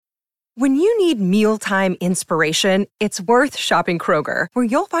When you need mealtime inspiration, it's worth shopping Kroger, where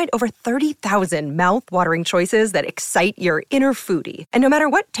you'll find over 30,000 mouth-watering choices that excite your inner foodie. And no matter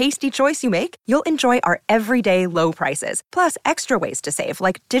what tasty choice you make, you'll enjoy our everyday low prices, plus extra ways to save,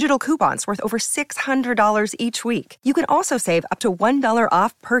 like digital coupons worth over $600 each week. You can also save up to $1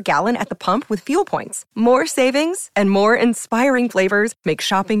 off per gallon at the pump with fuel points. More savings and more inspiring flavors make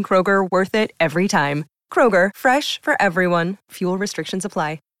shopping Kroger worth it every time. Kroger, fresh for everyone. Fuel restrictions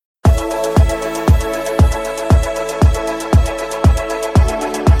apply.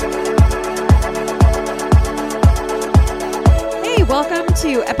 Welcome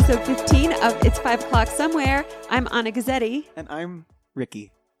to episode 15 of It's 5 O'Clock Somewhere. I'm Anna Gazzetti. And I'm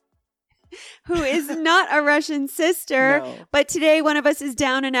Ricky. Who is not a Russian sister. No. But today one of us is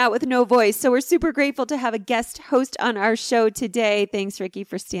down and out with no voice. So we're super grateful to have a guest host on our show today. Thanks, Ricky,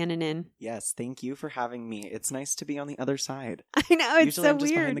 for standing in. Yes, thank you for having me. It's nice to be on the other side. I know, it's Usually so I'm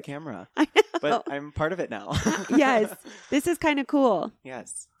just weird. behind the camera. I know. But I'm part of it now. Yes, this is kind of cool.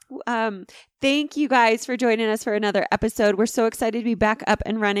 Yes. Thank you guys for joining us for another episode. We're so excited to be back up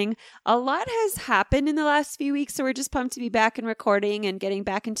and running. A lot has happened in the last few weeks, so we're just pumped to be back and recording and getting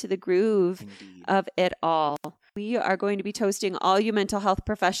back into the groove Indeed. of it all. We are going to be toasting all you mental health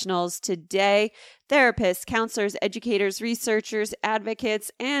professionals today, therapists, counselors, educators, researchers,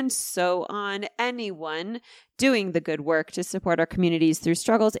 advocates, and so on. Anyone doing the good work to support our communities through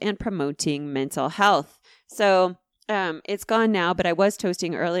struggles and promoting mental health. So it's gone now, but I was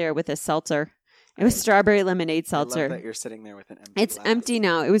toasting earlier with a seltzer. It was strawberry lemonade seltzer. I love that you're sitting there with an empty It's glass. empty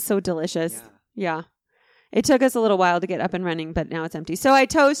now. It was so delicious. Yeah. It took us a little while to get up and running, but now it's empty. So I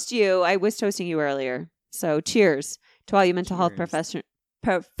toast you. I was toasting you earlier. So cheers to all you mental health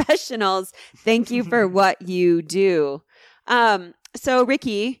professionals. Thank you for what you do. So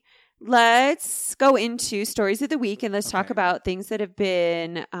Ricky, let's go into stories of the week and let's talk about things that have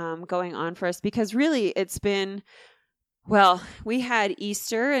been going on for us, because really it's been... Well, we had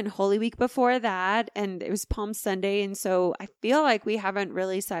Easter and Holy Week before that, and it was Palm Sunday. And so I feel like we haven't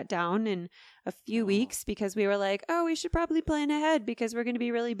really sat down in a few weeks because we were like, oh, we should probably plan ahead because we're going to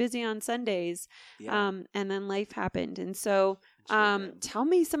be really busy on Sundays. Yeah. And then life happened. And so tell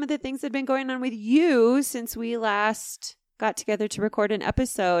me some of the things that have been going on with you since we last got together to record an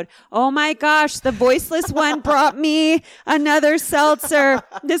episode. Oh my gosh, the voiceless one brought me another seltzer.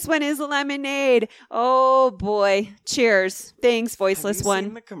 This one is lemonade. Oh boy. Cheers. Thanks, voiceless Have you one.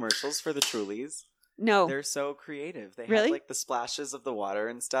 seen the commercials for the Trulies? No. They're so creative. They Really? have like the splashes of the water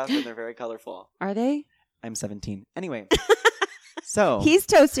and stuff, and they're very colorful. Are they? I'm 17. Anyway. So He's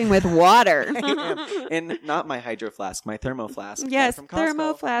toasting with water. I am. And not my hydro flask, my thermo flask. Yes, From Costco.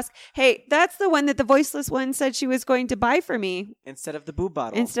 thermo flask. Hey, that's the one that the voiceless one said she was going to buy for me Instead of the boob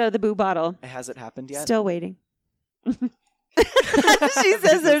bottle. instead of the boo bottle. Has it happened yet? Still waiting. She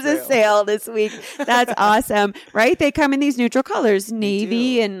says there's a sale this week. That's awesome. Right? They come in these neutral colors,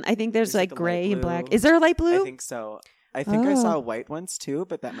 navy, do. and I think there's like like a gray light and black. blue. Is there a light blue? I think so. I think I saw white ones too,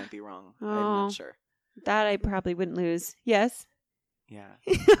 but that might be wrong. I'm Oh. not sure. That I probably wouldn't lose. Yes? Yeah.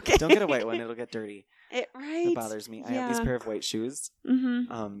 Okay. Don't get a white one. It'll get dirty. Right? It bothers me. I have these pair of white shoes.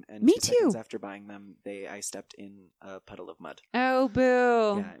 Mm-hmm. And Me 2 seconds too. after buying them, I stepped in a puddle of mud. Oh,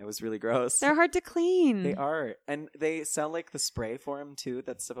 boo. Yeah, it was really gross. They're hard to clean. They are. And they sell like the spray for them too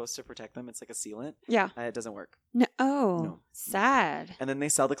that's supposed to protect them. It's like a sealant. Yeah. It doesn't work. No. Oh, No. sad. And then they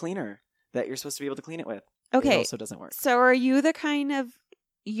sell the cleaner that you're supposed to be able to clean it with. Okay. It also doesn't work. So are you the kind of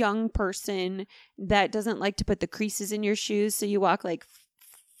young person that doesn't like to put the creases in your shoes so you walk like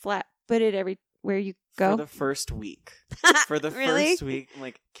flat-footed everywhere you go? For the first week. For the Really? first week, I'm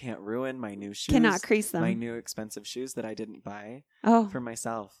like, can't ruin my new shoes. Cannot crease them. My new expensive shoes that I didn't buy Oh, for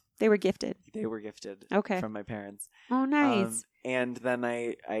myself. they were gifted. They were gifted Okay. from my parents. Oh, nice. And then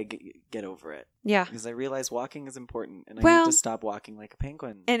I get over it Yeah. because I realize walking is important and I Well- need to stop walking like a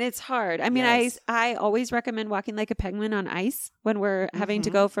penguin. And it's hard. I mean, Yes. I always recommend walking like a penguin on ice when we're having to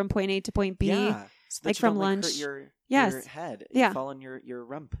Mhm. go from point A to point B. Yeah. So that like you from don't, lunch. hurt your Yes. head. Yeah. You fall on your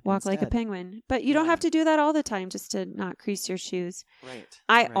rump. Walk like a instead. penguin. But you don't Yeah. have to do that all the time just to not crease your shoes. Right.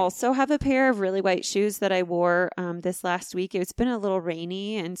 I right. also have a pair of really white shoes that I wore this last week. It's been a little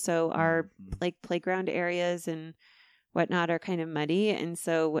rainy, and so our Mhm. like playground areas and whatnot are kind of muddy. And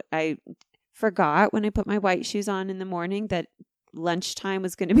so I forgot when I put my white shoes on in the morning that lunchtime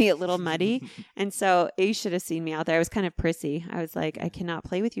was going to be a little muddy. And so you should have seen me out there. I was kind of prissy. I was like, I cannot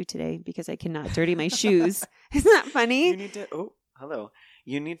play with you today because I cannot dirty my shoes. Isn't that funny? You need to. Oh, hello.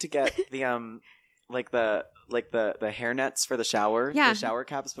 You need to get the like the hair nets for the shower. Yeah. The shower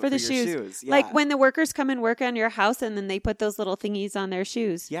caps, but For the your shoes. Yeah. Like when the workers come and work on your house and then they put those little thingies on their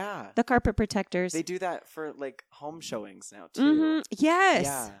shoes. Yeah. The carpet protectors. They do that for like home showings now too. Mm-hmm. Yes.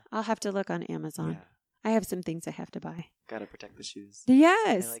 Yeah. I'll have to look on Amazon. Yeah. I have some things I have to buy. Gotta protect the shoes.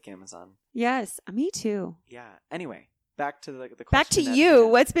 Yes. I like Amazon. Yes. Me too. Yeah. Anyway, back to the question. Back to at you.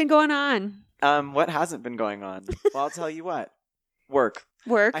 hand. What's been going on? What hasn't been going on? Well, I'll tell you what. Work.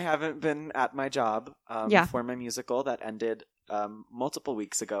 Work. I haven't been at my job Yeah. for my musical that ended multiple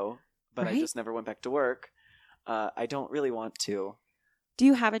weeks ago, but I Right. just never went back to work. I don't really want to. Do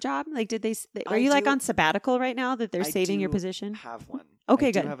you have a job? Like, did they? Are I you like do- on sabbatical right now that they're I saving your do position? Have one. Okay,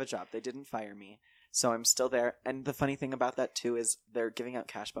 I good. do have a job. They didn't fire me, so I'm still there. And the funny thing about that too is they're giving out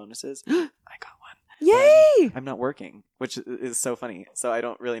cash bonuses. I got one. Yay! I'm not working, which is so funny. So I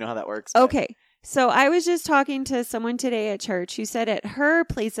don't really know how that works. but- Okay. So I was just talking to someone today at church who said at her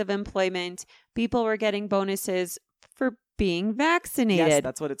place of employment, people were getting bonuses for being vaccinated. Yes,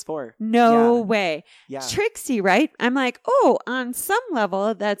 that's what it's for. No Yeah. way. Yeah. Tricksy, right? I'm like, oh, on some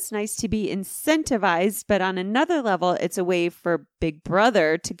level, that's nice to be incentivized. But on another level, it's a way for Big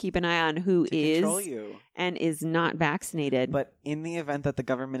Brother to keep an eye on who To is control you. and is not vaccinated. But in the event that the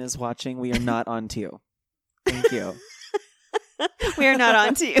government is watching, we are not on to you. Thank you. we are not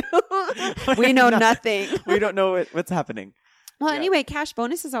on to you. We know nothing. We don't know what's happening. Well, Yeah. anyway, cash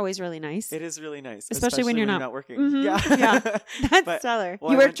bonus is always really nice. It is really nice, Especially when you're not working. Mhm. Yeah, Yeah. That's But- stellar.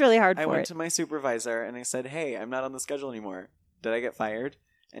 well, You I worked really hard I for went it. to my supervisor and I said, "Hey, I'm not on the schedule anymore. Did I get fired?"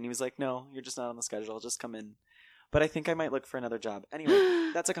 And he was like, "No, you're just not on the schedule. Just come in." But I think I might look for another job.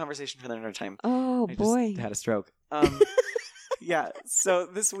 Anyway, that's a conversation for another time. Oh, I boy. just had a stroke. Yeah. So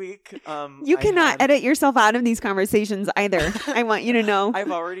this week, You I cannot had- edit yourself out of these conversations either. I want you to know.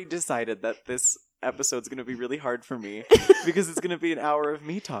 I've already decided that this episode's going to be really hard for me because it's going to be an hour of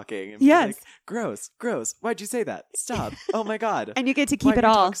me talking. And be Yes. like, gross. Why'd you say that? Stop. Oh my god. And you get to Why keep do it you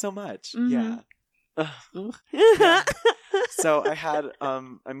all. talk so much. Mhm. Yeah. Yeah. So I had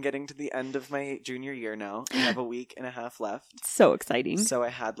I'm getting to the end of my junior year now. I have a week and a half left. So exciting. So I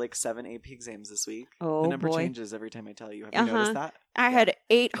had like 7 AP exams this week. Oh, the number boy. changes every time I tell you. Have you noticed that? I had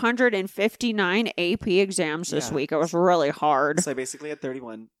 859 AP exams this Yeah. week. It was really hard So I basically had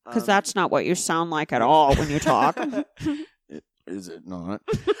 31. because that's not what you sound like at all when you talk. Is it not?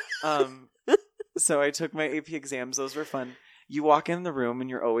 So I took my AP exams. Those were fun. You walk in the room and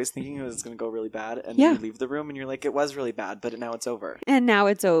you're always thinking it was going to go really bad. And Yeah. you leave the room and you're like, it was really bad, but now it's over. And now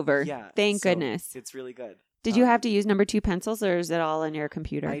it's over. Yeah. Thank so goodness. It's really good. Did you have to use number 2 pencils or is it all on your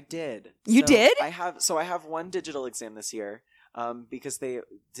computer? I did. You did? I have one digital exam this year because they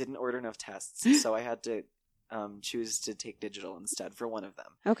didn't order enough tests. So I had to choose to take digital instead for one of them.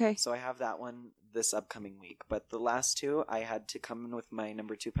 Okay. So I have that one this upcoming week. But the last 2, I had to come in with my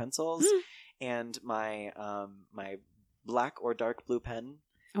number 2 pencils and my my black or dark blue pen.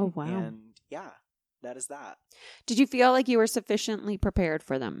 Oh, wow. And yeah, that is that. Did you feel like you were sufficiently prepared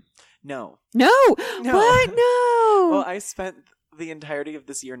for them? No. No. No. What? No. Well, I spent the entirety of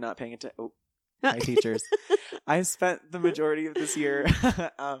this year not paying attention. Oh, hi, teachers. I spent the majority of this year,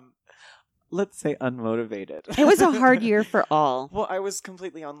 let's say, unmotivated. It was a hard year for all. Well, I was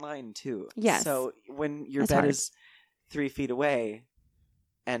completely online too. Yes. So when your That's bed hard. is 3 feet away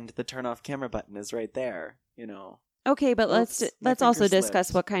and the turn off camera button is right there, you know. Okay, but Oops, my let's also finger discuss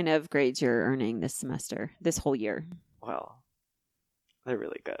slipped. what kind of grades you're earning this semester, this whole year. Well, they're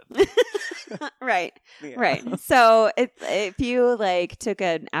really good. Right. Yeah. Right. So if you like took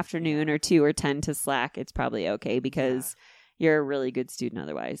an afternoon or 2 or 10 to slack, it's probably okay because you're a really good student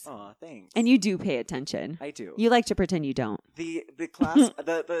otherwise. Aw, thanks. And you do pay attention. I do. You like to pretend you don't. The class,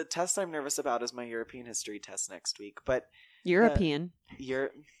 the test I'm nervous about is my European history test next week. But European. you're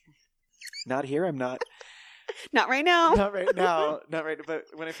not here. I'm not. Not right now. Not right now. Not right. But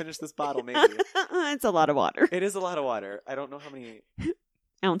when I finish this bottle, maybe. It's a lot of water. It is a lot of water. I don't know how many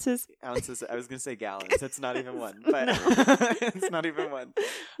Ounces? ounces. I was going to say gallons. It's not even one. But No. it's not even one.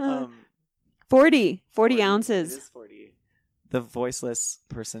 40 40. ounces. It is 40. The voiceless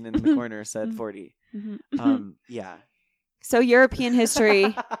person in the corner said 40. Mhm. Yeah. So European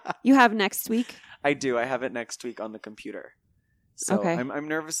history you have next week? I do. I have it next week on the computer. So Okay. I'm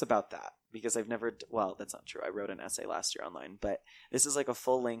nervous about that because I've never, well, that's not true. I wrote an essay last year online, but this is like a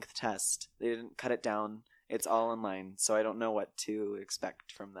full length test. They didn't cut it down. It's all online. So I don't know what to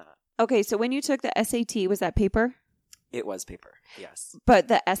expect from that. Okay, so when you took the SAT, was that paper? It was paper. Yes. But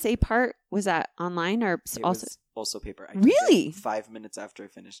the essay part, was that online or It also was also paper. I took it Really? 5 minutes after I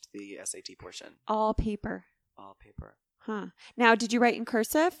finished the SAT portion. all paper? All paper. Huh. Now, did you write in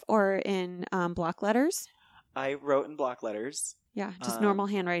cursive or in block letters? I wrote in block letters. Yeah, just normal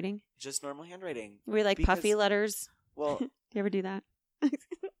handwriting. Just normal handwriting. We like puffy letters. Well, do you ever do that?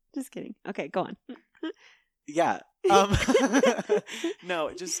 Just kidding. Okay, go on. Yeah.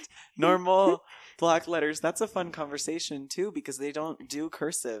 No, just normal block letters. That's a fun conversation too, because they don't do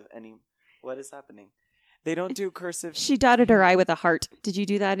cursive What is happening? They don't do cursive. She dotted her I with a heart. Did you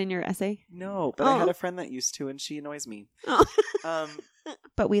do that in your essay? No, but I had a friend that used to, and she annoys me. Oh.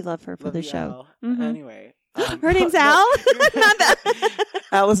 But we love her for the show. Mm-hmm. Anyway. Her name's Al? Not that.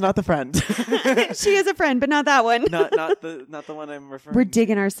 Al is not the friend. She is a friend, but not that one. not the one I'm referring to. We're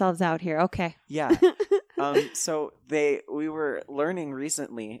digging ourselves out here. Okay. Yeah. So we were learning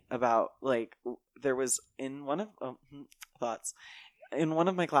recently about, like, there was in one of thoughts. In one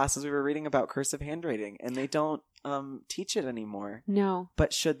of my classes, we were reading about cursive handwriting, and they don't teach it anymore. No.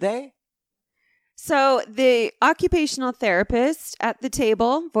 But should they? So the occupational therapist at the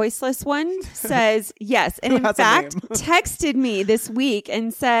table, voiceless one, says yes. And in fact, texted me this week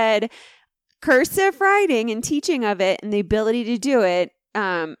and said cursive writing and teaching of it and the ability to do it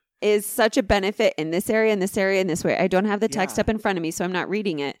is such a benefit in this area, in this area, in this way. I don't have the text up in front of me, so I'm not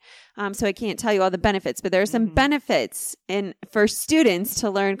reading it. So I can't tell you all the benefits, but there are some benefits for students to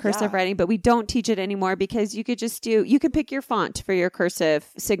learn cursive writing, but we don't teach it anymore because you could pick your font for your cursive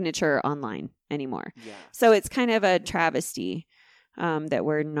signature online anymore. Yeah. So it's kind of a travesty that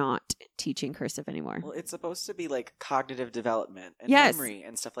we're not teaching cursive anymore. Well, it's supposed to be like cognitive development and memory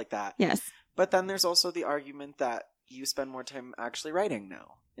and stuff like that. Yes. But then there's also the argument that you spend more time actually writing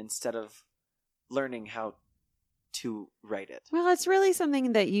now instead of learning how to write it. Well, it's really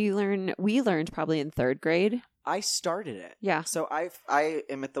something that we learned probably in 3rd grade. I started it. Yeah. So I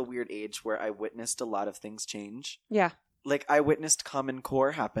am at the weird age where I witnessed a lot of things change. Yeah. Like, I witnessed Common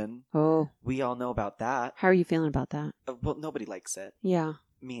Core happen. Oh. We all know about that. How are you feeling about that? Well, nobody likes it. Yeah.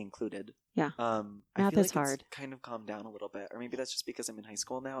 Me included. Yeah. I Math feel is like hard. It's kind of calmed down a little bit. Or maybe that's just because I'm in high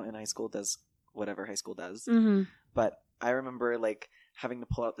school now, and high school does whatever high school does. Mm-hmm. But I remember, like, having to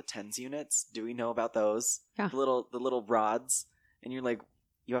pull out the tens units. Do we know about those? Yeah. The little rods. And you're like,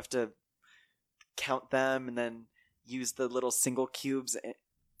 you have to count them and then use the little single cubes.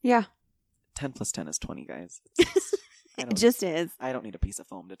 Yeah. 10 plus 10 is 20, guys. It just is. I don't need a piece of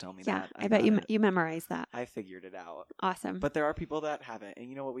foam to tell me that. I bet you memorize that. I figured it out. Awesome. But there are people that haven't. And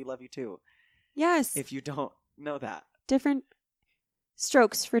you know what? We love you too. Yes. If you don't know that. Different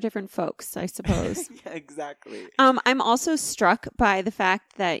strokes for different folks, I suppose. Yeah, exactly. I'm also struck by the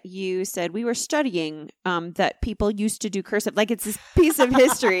fact that you said we were studying that people used to do cursive. Like, it's this piece of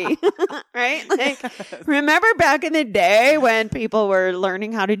history, right? Like, remember back in the day when people were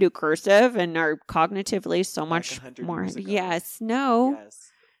learning how to do cursive and are cognitively so much more. Yes. No.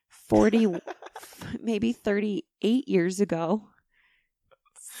 Yes. 40, maybe 38 years ago.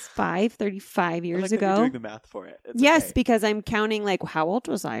 35 years ago. You're doing the math for it. It's yes, okay. Because I'm counting, like, how old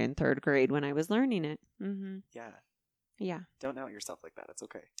was I in 3rd grade when I was learning it? Mm-hmm. Yeah. Yeah. Don't out yourself like that. It's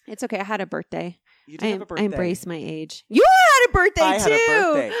okay. It's okay. I had a birthday. You did have a birthday. I embrace my age. You had a birthday, I too! had a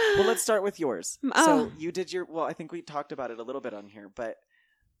birthday. Well, let's start with yours. Oh. So you did I think we talked about it a little bit on here, but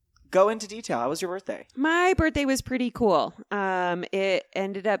go into detail. How was your birthday? My birthday was pretty cool. It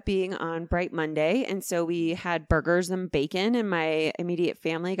ended up being on Bright Monday, and so we had burgers and bacon, and my immediate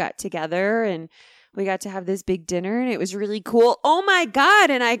family got together, and we got to have this big dinner, and it was really cool. Oh my God.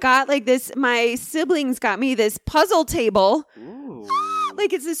 And I got my siblings got me this puzzle table. Ooh.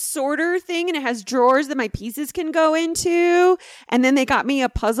 Like, it's this sorter thing, and it has drawers that my pieces can go into. And then they got me a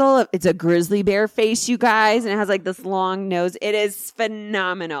puzzle. It's a grizzly bear face, you guys, and it has like this long nose. It is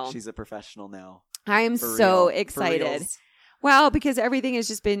phenomenal. She's a professional now. I am so excited. Well, because everything has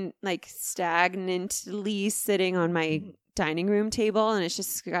just been like stagnantly sitting on my dining room table, and it's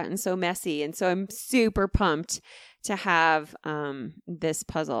just gotten so messy. And so I'm super pumped to have this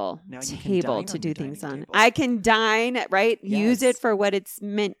puzzle table to do things on. I can dine, right? Yes. Use it for what it's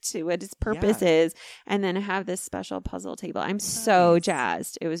meant to, what its purpose is, and then have this special puzzle table. I'm so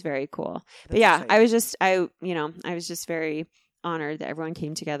jazzed. It was very cool. But yeah, exciting. I was just very honored that everyone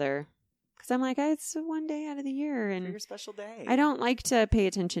came together. Because I'm like, it's one day out of the year. And for your special day. I don't like to pay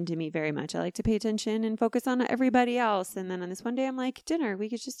attention to me very much. I like to pay attention and focus on everybody else. And then on this one day, I'm like, dinner. We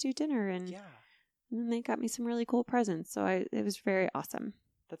could just do dinner. And then they got me some really cool presents. So it was very awesome.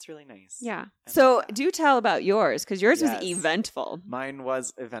 That's really nice. Yeah. So do tell about yours, because yours was eventful. Mine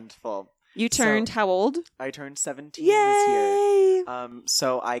was eventful. You turned how old? I turned 17 this year.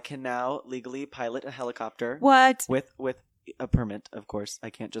 So I can now legally pilot a helicopter. What? With a permit, of course. I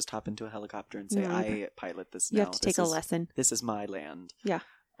can't just hop into a helicopter and say, I pilot this now. You have to take a lesson. This is my land. Yeah.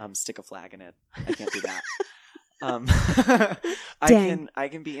 Stick a flag in it. I can't do that. I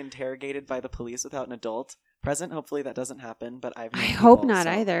can be interrogated by the police without an adult, Present, hopefully that doesn't happen, but I hope not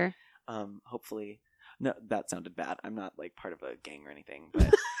so, either. Hopefully, no, that sounded bad. I'm not like part of a gang or anything,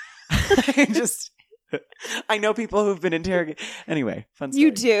 but I know people who've been interrogated. Anyway, fun story.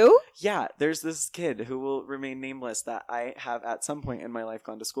 You do? Yeah, there's this kid who will remain nameless that I have at some point in my life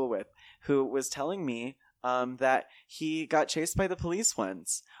gone to school with, who was telling me that he got chased by the police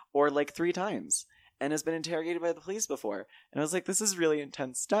once, or like 3 times, and has been interrogated by the police before. And I was like, this is really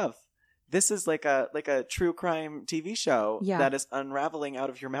intense stuff. This is like a true crime TV show that is unraveling out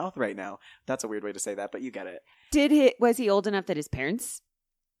of your mouth right now. That's a weird way to say that, but you get it. Was he old enough that his parents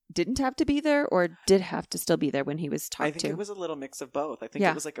didn't have to be there, or did have to still be there when he was talked to? I think it was a little mix of both. I think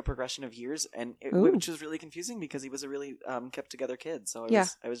it was like a progression of years, and which was really confusing because he was a really kept together kid. So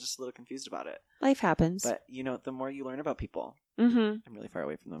I was just a little confused about it. Life happens. But the more you learn about people, I'm really far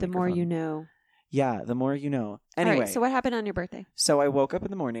away from the more you know. Yeah, the more you know. Anyway, all right, so what happened on your birthday? So I woke up in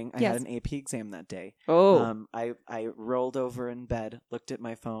the morning. I had an AP exam that day. Oh. I rolled over in bed, looked at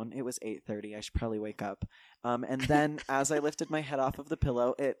my phone. It was 8:30. I should probably wake up. And then as I lifted my head off of the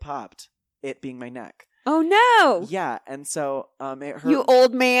pillow, it popped. It being my neck. Oh no! Yeah, and so it hurt. You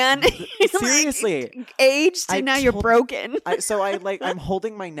old man. Seriously, like, aged, and now you're broken. I'm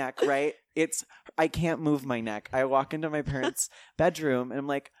holding my neck. Right, I can't move my neck. I walk into my parents' bedroom and I'm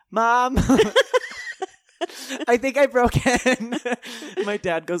like, Mom. I think I broke it. My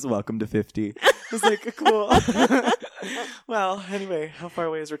dad goes, welcome to 50. I was like, cool. Well, anyway, how far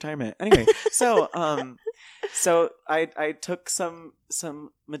away is retirement? Anyway, so I took some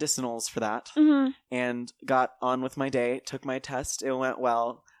medicinals for that and got on with my day, took my test. It went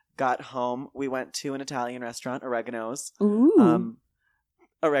well. Got home. We went to an Italian restaurant, Oregano's. Ooh.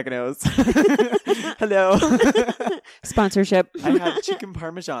 Oregano's. Hello. Sponsorship. I had chicken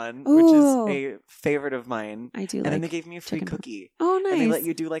parmesan, which is a favorite of mine. I do. And then they gave me a free cookie. Oh, nice. And they let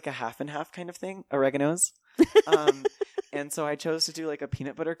you do like a half and half kind of thing. Oregano's. And so I chose to do like a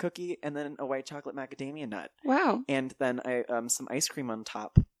peanut butter cookie and then a white chocolate macadamia nut. Wow. And then I some ice cream on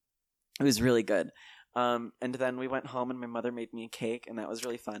top. It was really good. And then we went home and my mother made me a cake and that was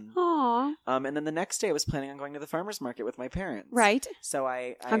really fun. Aww. And then the next day I was planning on going to the farmer's market with my parents. Right. So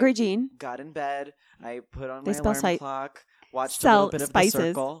I Hungry Gene got in bed. I put on my alarm clock, watched a Sell little bit spices. of The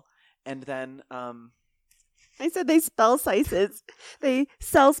Circle, and then I said they spell spices. They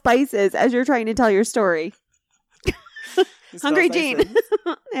sell spices as you're trying to tell your story. Hungry Gene.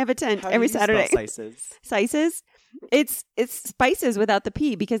 They have a tent every Saturday. Spices. Spices? It's spices without the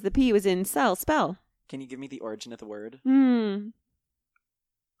P because the P was in spell. Can you give me the origin of the word?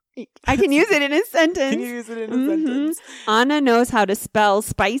 I can use it in a sentence. Can you use it in a sentence? Anna knows how to spell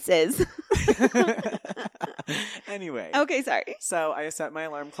spices. Anyway. Okay, sorry. So I set my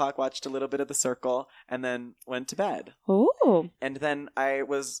alarm clock, watched a little bit of The Circle, and then went to bed. Oh. And then I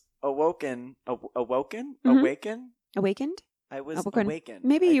was awakened? Awakened? I was awakened.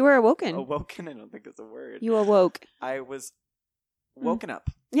 Maybe you were awoken. Awoken, I don't think it's a word. You awoke. I was woken up.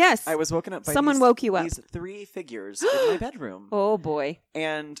 Yes. I was woken up by someone woke you up. These 3 figures in my bedroom. Oh, boy.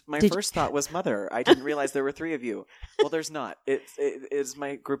 And my first thought was mother. I didn't realize there were 3 of you. Well, there's not. It is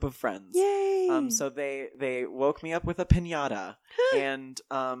my group of friends. Yay. So they woke me up with a piñata and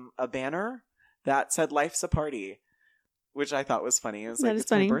a banner that said "Life's a Party," which I thought was funny. It was like, it's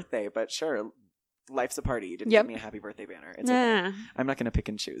funny. My birthday, but sure. Life's a party. You didn't give me a happy birthday banner. It's okay. I'm not going to pick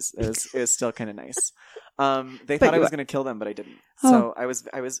and choose. It was still kind of nice. They thought I was going to kill them, but I didn't. So I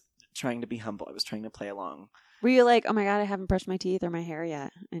was trying to be humble. I was trying to play along. Were you like, oh my God, I haven't brushed my teeth or my hair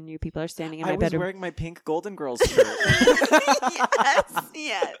yet, and you people are standing in my bedroom? I was wearing my pink Golden Girls shirt.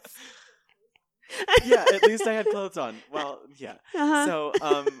 Yes. Yeah, at least I had clothes on. Well, yeah. So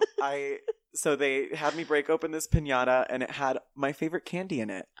So they had me break open this piñata, and it had my favorite candy in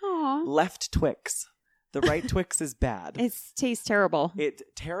it. Aww. Left Twix. The right Twix is bad. It tastes terrible. It's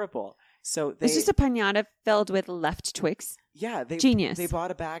terrible. So it's just a piñata filled with Left Twix. Yeah, genius. They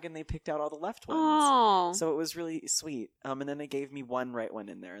bought a bag and they picked out all the left ones. Oh, so it was really sweet. And then they gave me one right one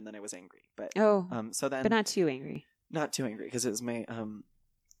in there, and then I was angry. But but not too angry. Not too angry because it was my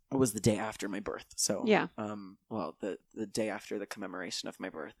It was the day after my birth. So yeah. The day after the commemoration of my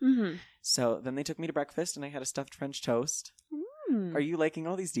birth. Mm-hmm. So then they took me to breakfast, and I had a stuffed French toast. Mm. Are you liking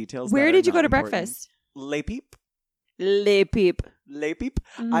all these details? Where did you go to breakfast? Le Peep. Le Peep. Le Peep.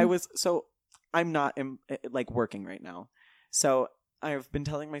 Mm-hmm. I'm not working right now. So I've been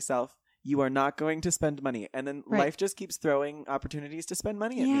telling myself, you are not going to spend money. And then life just keeps throwing opportunities to spend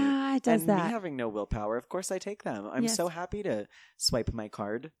money at me. Yeah, it does that. And me having no willpower, of course I take them. I'm so happy to swipe my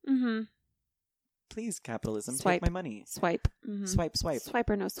card. Mm-hmm. please, capitalism, Swipe. take my money. Swipe. Mhm. Swipe. Swipe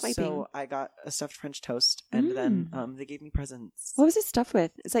or no swiping. So I got a stuffed French toast, and then they gave me presents. What was it stuffed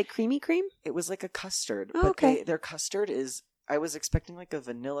with? It's like creamy cream? It was like a custard, Oh, but okay. their custard is. I was expecting like a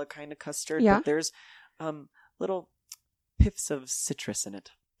vanilla kind of custard, Yeah. but there's little piffs of citrus in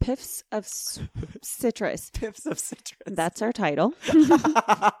it. Piffs of citrus. Piffs of citrus. That's our title.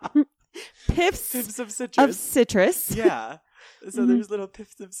 Piffs Piffs of of citrus. citrus. Yeah. So Mhm. there's little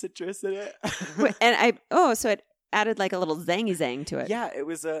piffs of citrus in it. And so it added like a little zangy zang to it. Yeah, it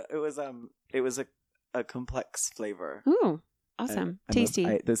was a complex flavor. Ooh, awesome. Tasty.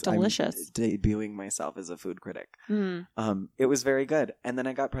 Delicious. I'm debuting myself as a food critic. Mm, It was very good, and then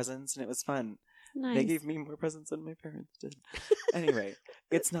I got presents, and it was fun. nice. They gave me more presents than my parents did. Anyway,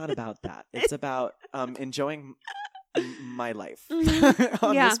 it's not about that. It's about enjoying my life Mhm.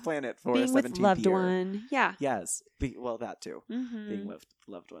 on Yeah. this planet for Being a with 17th loved year. one. Yeah. Yes. Well, that too. Mhm. Being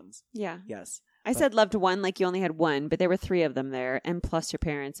loved ones. Yeah. Yes. I said loved one like you only had one, but there were 3 of them there, and plus your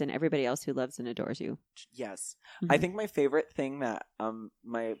parents and everybody else who loves and adores you. Yes. Mhm. I think my favorite thing that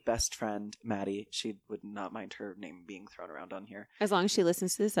my best friend, Maddie, she would not mind her name being thrown around on here. As long as she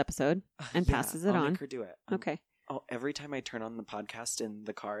listens to this episode and Yeah, passes it I'll on. make her do it. Okay. Oh, every time I turn on the podcast in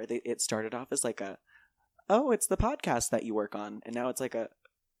the car, it started off as like it's the podcast that you work on. And now it's like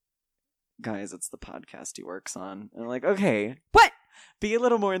guys, it's the podcast he works on. And I'm like, okay. What? Be a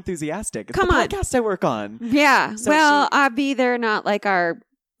little more enthusiastic. It's Come the on. podcast I work on. Yeah. So well, she- Abby, they're not like our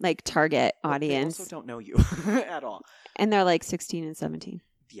target audience. They also don't know you at all. And they're like 16 and 17.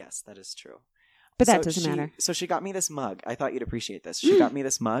 Yes, that is true. But that doesn't matter. So she got me this mug. I thought you'd appreciate this. She got me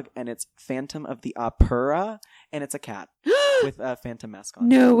this mug, and it's Phantom of the Opera, and it's a cat with a Phantom mask on.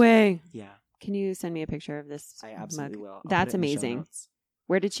 No way. Yeah, Can you send me a picture of this I absolutely mug? will. I'll That's put it in the show amazing. notes.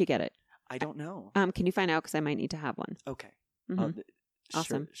 Where did she get it? I don't know. Can you find out? Because I might need to have one. Okay. Mhm.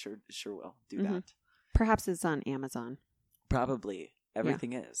 Awesome. Sure will do Mhm. that. Perhaps it's on Amazon. Probably.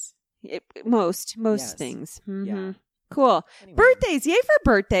 Everything is. Most Yes. things. Yeah. Mhm. Cool. Anyway, Birthdays. Yay for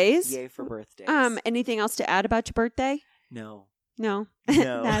birthdays. Yay for birthdays. Anything else to add about your birthday? No. No.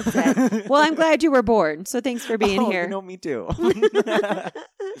 No. That's it. Well, I'm glad you were born. So thanks for being here. Me too.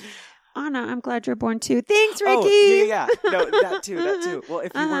 Anna, I'm glad you're born too. Thanks, Ricky. Oh, yeah. No, that too. Well,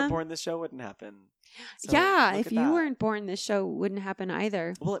 if you Uh-huh. weren't born, this show wouldn't happen. So, Yeah, look if at you that. weren't born, this show wouldn't happen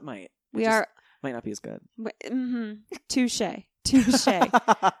either. Well, it might. We It just are. might not be as good. Touche. Touche.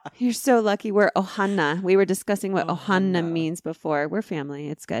 You're so lucky. We're Ohana. We were discussing what Ohana Ohana. means before. We're family.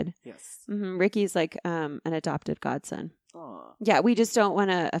 It's good. Yes. Ricky's like an adopted godson. Aw. Yeah, we just don't want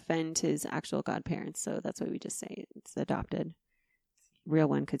to offend his actual godparents, so that's why we just say it's adopted. Real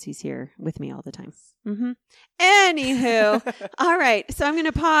one, because he's here with me all the time. Anywho, all right. So I'm going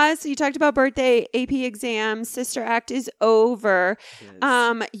to pause. So you talked about birthday, AP exams, Sister Act is over.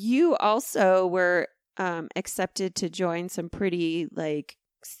 Yes. You also were accepted to join some pretty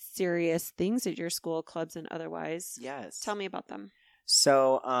serious things at your school, clubs and otherwise. Yes. Tell me about them.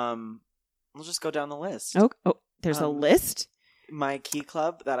 So, we'll just go down the list. Oh, there's a list. My key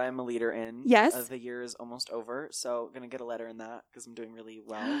club that I'm a leader in. Yes. The year is almost over, so gonna get a letter in that because I'm doing really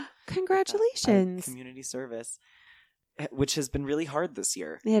well. Congratulations. Community service, which has been really hard this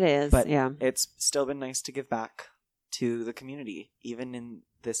year. It is. But yeah. it's still been nice to give back to the community, even in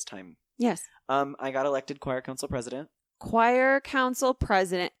this time. Yes. I got elected choir council president. Choir council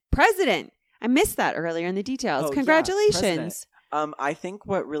president. President. I missed that earlier in the details. Oh, yeah, Congratulations. president. I think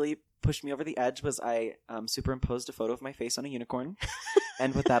what really pushed me over the edge was I superimposed a photo of my face on a unicorn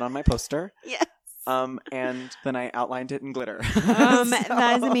and put that on my poster. Yes. And then I outlined it in glitter.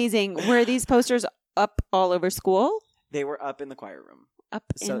 That is amazing. Were these posters up all over school? They were up in the choir room. Up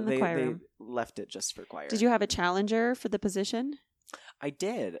So in the choir they room. left it just for choir. Did you have a challenger for the position? I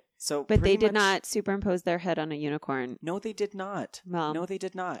did. So, But they pretty did much- not superimpose their head on a unicorn. No, they did not. Well, No, they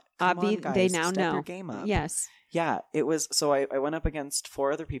did not. Come Abby, on, guys. they now Step know. your game up. Yes. Yeah, it was. So I went up against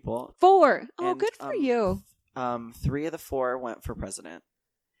 4 other people. 4. Oh, And, good for you. 3 of the 4 went for president.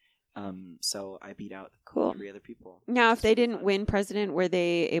 So I beat out Cool. 3 other people. Now, if It's they really didn't fun. win president, were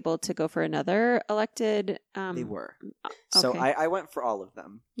they able to go for another elected? They were. So okay. I went for all of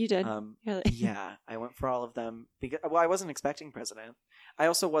them. You did. You're like- Yeah, I went for all of them because I wasn't expecting president. I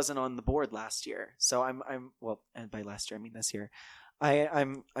also wasn't on the board last year, so I'm well, and by last year I mean this year.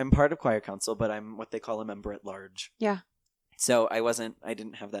 I'm part of choir council, but I'm what they call a member at large. Yeah. So I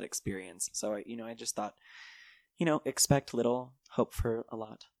didn't have that experience. So I just thought, expect little, hope for a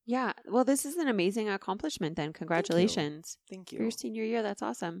lot. Yeah. Well, this is an amazing accomplishment then. Congratulations. Thank For your you. senior year. That's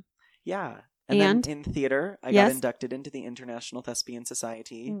awesome. Yeah. And? then in theater, I Yes. got inducted into the International Thespian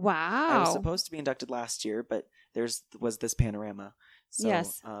Society. Wow. I was supposed to be inducted last year, but was this panorama. So,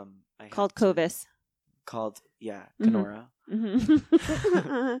 Yes. I had Called to- Covis. called Mm-hmm. Kenora.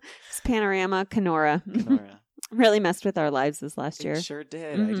 It's Panorama Kenora. Kenora. Really messed with our lives this last year. It sure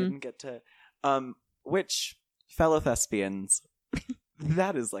did. Mhm. I didn't get to. Which fellow thespians?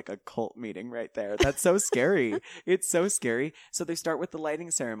 That is like a cult meeting right there. That's so scary. It's so scary. So they start with the lighting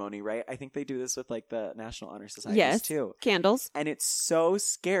ceremony, right? I think they do this with like the National Honor Society Yes. too. Candles. And it's so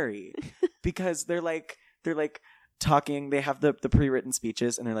scary because they're like talking. They have the pre-written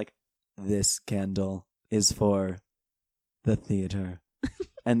speeches, and they're like, "This candle is for the theater,"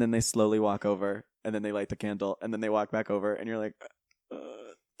 and then they slowly walk over, and then they light the candle, and then they walk back over, and you're like,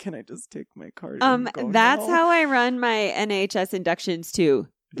 "Can I just take my card?" and go That's now? how I run my NHS inductions too.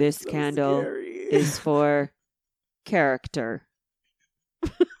 This So candle scary. is for character.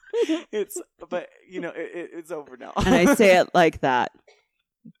 But it's over now. And I say it like that.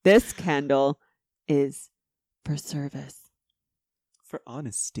 This candle is for service, for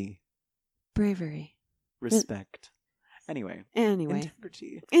honesty, bravery. respect. Anyway,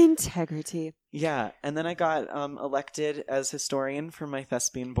 Integrity. Yeah, and then I got elected as historian for my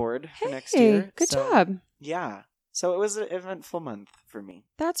thespian board for next Hey, year. good So, job. Yeah, so it was an eventful month for me.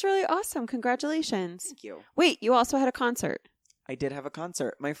 That's really awesome. Congratulations. Thank you. Wait, you also had a concert. I did have a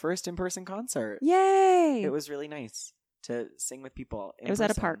concert, my first in-person concert. Yay. It was really nice to sing with people. It was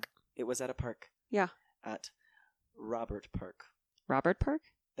at a park. It was at a park. Yeah. At Robert Park. Robert Park?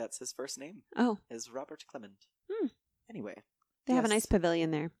 That's his first name. Oh. Is Robert Clement. Hmm. Anyway. They have a yes, nice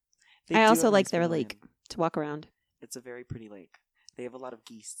pavilion there. they I do also have a like nice their pavilion. lake to walk around. It's a very pretty lake. They have a lot of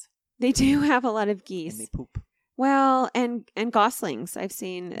geese. They do have a lot of And geese. they poop. Well, and goslings. I've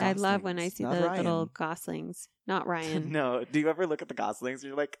seen. I love when I Goslings. see Not the Ryan. little goslings. Not Ryan. No. Do you ever look at the goslings and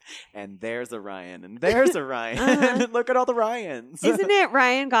you're like, and there's a Ryan, and there's a Ryan. Uh-huh. Look at all the Ryans. Isn't it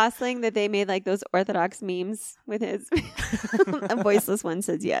Ryan Gosling that they made like those Orthodox memes with his a voiceless one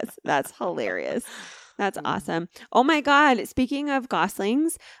says yes. That's hilarious. That's awesome. Oh my God. Speaking of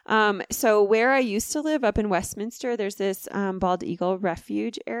goslings, so where I used to live up in Westminster, there's this bald eagle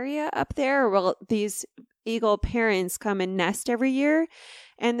refuge area up there. Well, these eagle parents come and nest every year.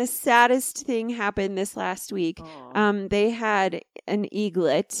 And the saddest thing happened this last week. Aw. They had an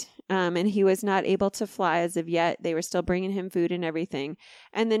eaglet, and he was not able to fly as of yet. They were still bringing him food and everything.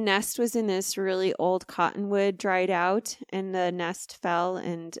 And the nest was in this really old cottonwood, dried out, and the nest fell,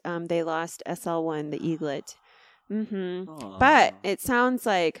 and they lost SL1, the eaglet. Aw. But it sounds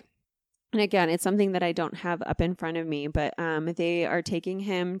like, and again, it's something that I don't have up in front of me, but they are taking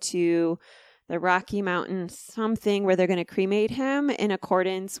him to the Rocky Mountain something where they're going to cremate him in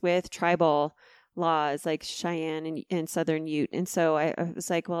accordance with tribal laws like Cheyenne and Southern Ute. And so I was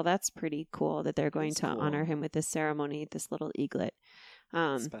like, well, that's pretty cool that they're going That's to cool. honor him with this ceremony, this little eaglet.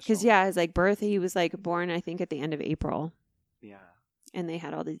 Because, Special. yeah, his like birth, he was like born, I think, at the end of April. Yeah. And they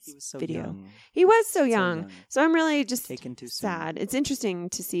had all these He was so video. young. He was so young. young. So I'm really just Taken too soon. sad. It's interesting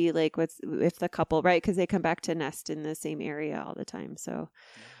to see like if the couple, right? Because they come back to nest in the same area all the time. So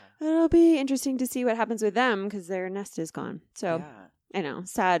it'll be interesting to see what happens with them because their nest is gone. So Yeah. I know,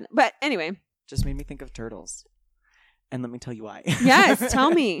 sad. But anyway, Just made me think of turtles. And let me tell you why. Yes,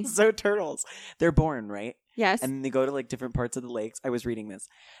 tell me. So turtles, they're born, right? yes. And they go to like different parts of the lakes. I was reading this.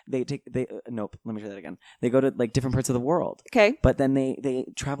 Nope, let me try that again. They go to like different parts of the world. Okay. But then they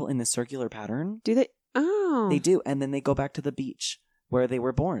travel in this circular pattern. Do they? Oh. They do. And then they go back to the beach where they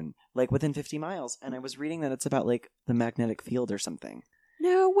were born, like within 50 miles. And I was reading that it's about like the magnetic field or something.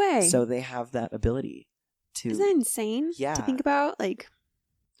 No way. So they have that ability to. Isn't that insane Yeah. to think about? Like,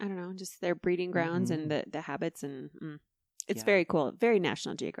 I don't know, just their breeding grounds Mhm. and the habits. And it's Yeah. very cool. Very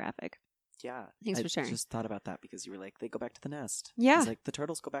National Geographic. Yeah. Thanks I for sharing. just thought about that because you were like, they go back to the nest. Yeah. It's like the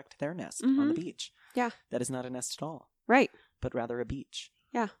turtles go back to their nest on the Mhm. beach. Yeah. That is not a nest at all, Right. but rather a beach.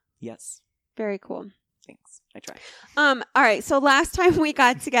 Yeah. Yes. Very cool. Thanks. I try. All right. So last time we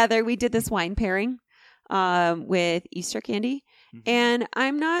got together, we did this wine pairing with Easter candy. Mhm. And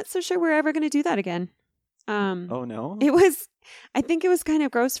I'm not so sure we're ever going to do that again. Oh, no? I think it was kind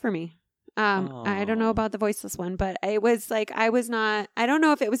of gross for me. I don't know Oh. about the voiceless one, but it was like, I don't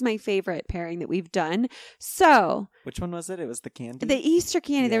know if it was my favorite pairing that we've done. So Which one was it? It was the candy? the Easter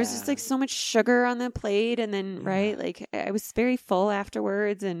candy, there was just Yeah. like so much sugar on the plate. And then, Yeah. right, like I was very full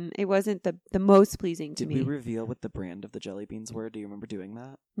afterwards and it wasn't the most pleasing to Did me. we reveal what the brand of the jelly beans were? Do you remember doing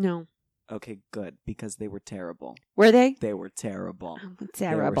that? No. Okay, good. Because they were terrible. Were they? They were terrible. Oh, They were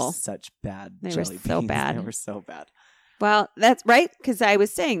terrible. such bad They were jelly so beans. bad. They were so bad. Well, that's right, because I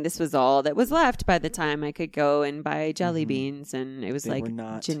was saying this was all that was left by the time I could go and buy jelly Mhm. beans, and it was They like were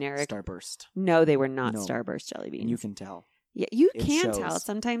not generic. Starburst. No, they were not No. Starburst jelly beans. And you can tell. yeah, you it can shows. tell.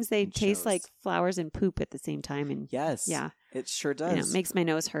 Sometimes they It taste shows. like flowers and poop at the same time, and Yes. yeah, It sure you know, does. it makes my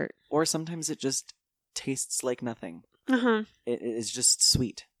nose hurt. Or sometimes it just tastes like nothing. Uh-huh. It is just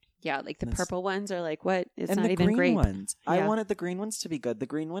sweet. Yeah, like the That's- purple ones are like, what? It's and not the even green grape. ones. I Yeah. wanted the green ones to be good. The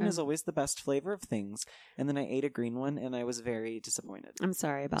green one is Mm. always the best flavor of things. And then I ate a green one and I was very disappointed. I'm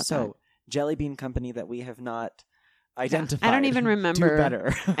sorry about that. So, Jelly Bean Company that we have not identified. I don't even remember. Do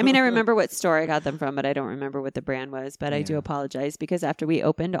better. I mean, I remember what store I got them from, but I don't remember what the brand was. But I do Yeah. apologize because after we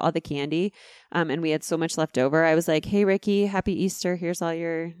opened all the candy and we had so much left over, I was like, hey, Ricky, happy Easter. Here's all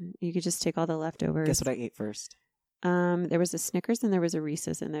you could just take all the leftovers. Guess what I ate first? There was a Snickers and there was a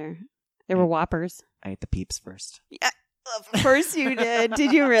Reese's in there. There were Whoppers. I ate the Peeps first. Of course you did.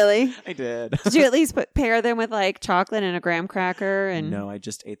 Did you really? I did. Did you at least pair them with like chocolate and a graham cracker? And No, I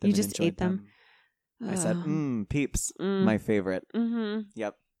just ate them. You and just enjoyed ate them? I said, Peeps, my favorite. Mm-hmm.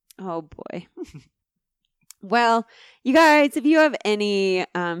 Yep. Oh boy. Well, you guys, if you have any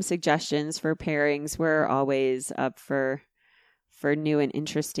suggestions for pairings, we're always up for new and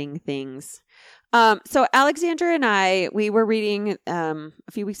interesting things. So Alexandra and I, we were reading a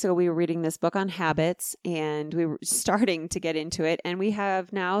few weeks ago, we were reading this book on habits and we were starting to get into it. And we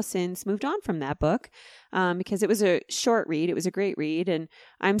have now since moved on from that book because it was a short read. It was a great read. And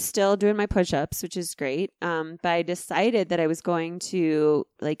I'm still doing my push-ups, which is great. But I decided that I was going to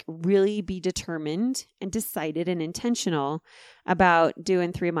like really be determined and decided and intentional about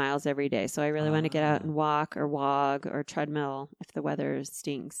doing 3 miles every day. So I really want to get out and walk or treadmill if the weather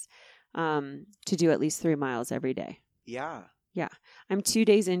stinks. To do at least 3 miles every day. Yeah. I'm 2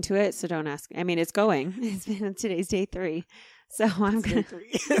 days into it, so don't ask. I mean, it's going. Today's day 3. So I'm going to.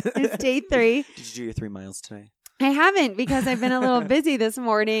 It's day 3. Did you do your 3 miles today? I haven't because I've been a little busy this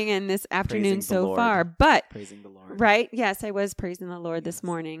morning and this afternoon Praising the so Lord. far. But Praising the Lord. right. Yes, I was praising the Lord this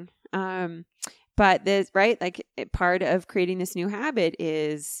morning. But this, right, like part of creating this new habit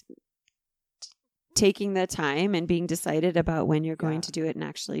is taking the time and being decided about when you're going to do it and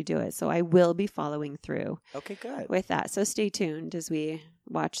actually do it. So I will be following through Okay, good. with that. So stay tuned as we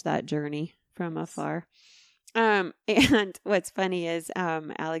watch that journey from afar. And what's funny is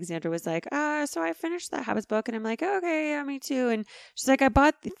Alexandra was like, so I finished that habits book. And I'm like, okay, yeah, me too. And she's like, I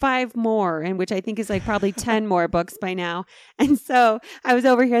bought 5 more, and which I think is like probably 10 more books by now. And so I was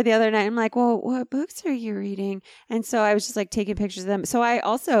over here the other night. I'm like, well, what books are you reading? And so I was just like taking pictures of them. So I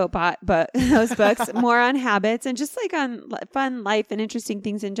also bought those books more on habits and just like on fun life and interesting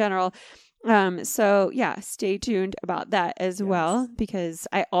things in general. So yeah, stay tuned about that as well, because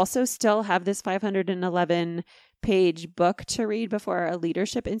I also still have this 511 page book to read before a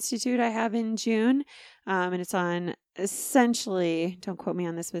leadership institute I have in June. And it's on essentially, don't quote me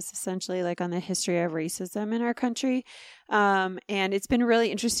on this, but it's essentially like on the history of racism in our country. And it's been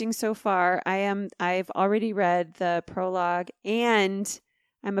really interesting so far. I've already read the prologue and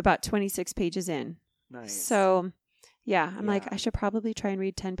I'm about 26 pages in. Nice. So yeah, I'm like, Yeah. I should probably try and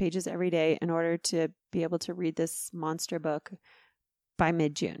read 10 pages every day in order to be able to read this monster book by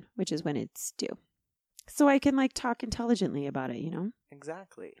mid-June, which is when it's due. So I can like talk intelligently about it, you know?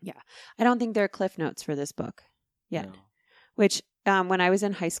 Exactly. I don't think there are cliff notes for this book yet, No. which when I was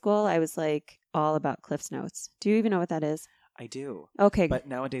in high school, I was like all about Cliff's Notes. Do you even know what that is? I do. Okay. But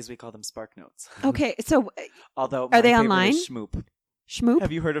nowadays we call them Spark Notes. Okay. So Although Are my they favorite online? is Schmoop. Schmoop?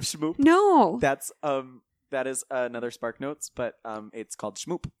 Have you heard of Schmoop? No. That is another Spark Notes, but it's called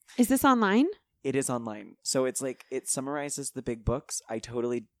Schmoop. Is this online? It is online. So it's like it summarizes the big books. I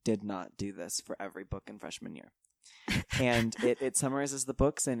totally did not do this for every book in freshman year. And it summarizes the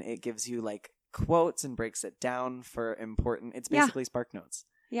books and it gives you like quotes and breaks it down for important. It's Yeah. basically Spark Notes.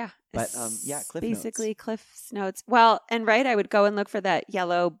 Yeah. But, yeah, Cliff basically Notes. Cliff's Notes. Well, and right, I would go and look for that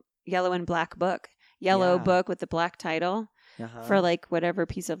yellow and black book. Yellow Yeah. book with the black title Uh-huh. for like whatever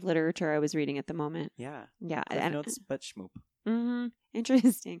piece of literature I was reading at the moment. Yeah. Yeah. Cliff Notes, but Schmoop.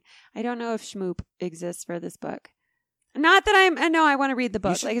 Interesting. I don't know if Schmoop exists for this book. Not that I want to read the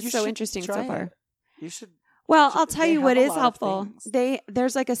book. should- Like you it's so should interesting so try far. it. You should. Well, Should- I'll tell they you what have a is lot of helpful. things.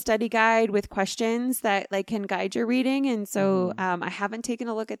 There's like a study guide with questions that like can guide your reading, and so Mm-hmm. I haven't taken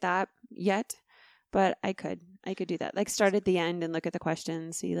a look at that yet, but I could do that. Like start at the end and look at the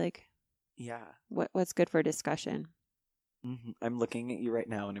questions, see like Yeah. what's good for discussion. I'm looking at you right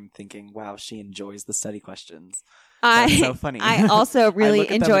now and I'm thinking, wow, she enjoys the study questions. I That's so funny. I also really I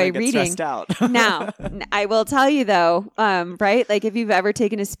look at them and I enjoy get reading. stressed out. Now, I will tell you though, right? Like if you've ever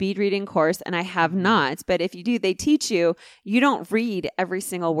taken a speed reading course, and I have not, but if you do, they teach you don't read every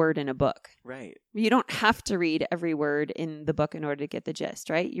single word in a book. Right. You don't have to read every word in the book in order to get the gist,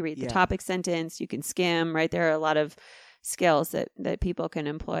 right? You read the Yeah. topic sentence, you can skim, right? There are a lot of skills that people can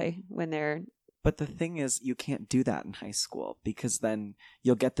employ when they're But the thing is, you can't do that in high school because then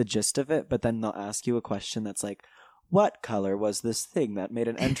you'll get the gist of it, but then they'll ask you a question that's like, what color was this thing that made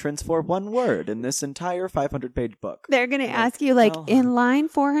an entrance for one word in this entire 500-page book? They're going to Like, ask you, like, well- in line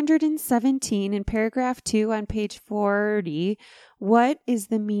 417 in paragraph 2 on page 40, what is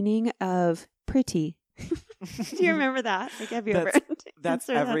the meaning of pretty? Do you remember that? Like, have you ever? That's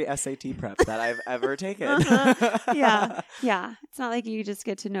answered that? every SAT prep that I've ever taken. Yeah. Yeah. It's not like you just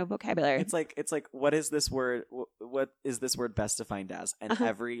get to know vocabulary. It's like what is this word? What is this word best defined as? And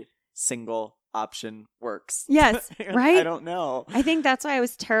every single option works. Yes, right? I don't know. I think that's why I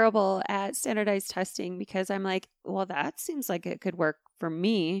was terrible at standardized testing, because I'm like, well, that seems like it could work for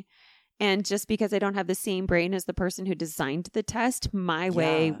me. And just because I don't have the same brain as the person who designed the test, my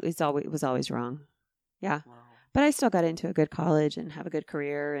way was always wrong. Yeah. Wow. But I still got into a good college and have a good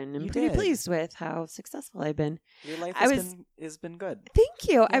career, and I'm You pretty did. pleased with how successful I've been. Your life I has been good. Thank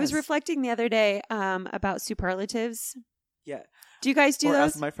you. I was Yes. reflecting the other day about superlatives. Yeah. Do you guys do Or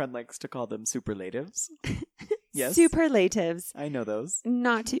those? as my friend likes to call them, superlatives. Yes. Superlatives. I know those.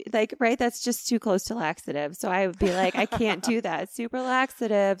 Not too, like, right? That's just too close to laxative. So I would be like, I can't do that. Super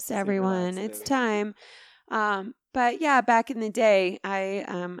laxatives, everyone. It's laxative. time. But yeah, back in the day,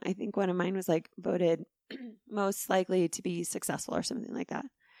 I think one of mine was like voted most likely to be successful or something like that.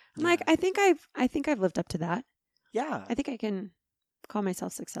 I'm like, I think I've lived up to that. Yeah. I think I can call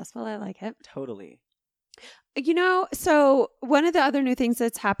myself successful. I like it. Totally. You know, so one of the other new things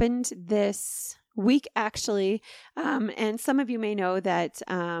that's happened this week, actually, and some of you may know that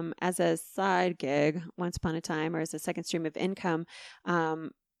as a side gig once upon a time, or as a second stream of income,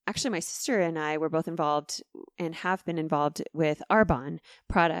 actually my sister and I were both involved and have been involved with Arbonne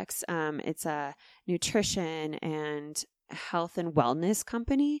products. It's a nutrition and health and wellness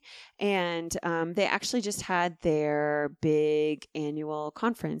company, and they actually just had their big annual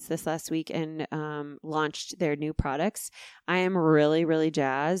conference this last week and launched their new products. I am really, really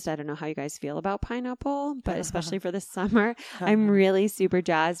jazzed. I don't know how you guys feel about pineapple, but especially for the summer, I'm really super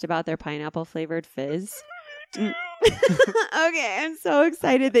jazzed about their pineapple flavored fizz. Okay, I'm so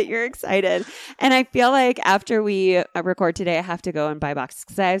excited that you're excited. And I feel like after we record today, I have to go and buy boxes,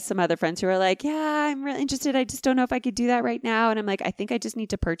 because I have some other friends who are like, yeah, I'm really interested. I just don't know if I could do that right now. And I'm like, I think I just need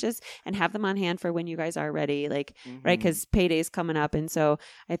to purchase and have them on hand for when you guys are ready, like, right? Because payday's coming up. And so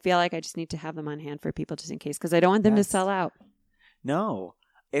I feel like I just need to have them on hand for people just in case, because I don't want them to sell out. No.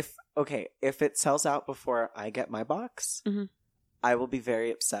 If it sells out before I get my box, I will be very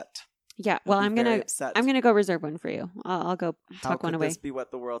upset. Yeah, well, I'll I'm be very gonna upset. go reserve one for you. I'll go How tuck one could away. this be what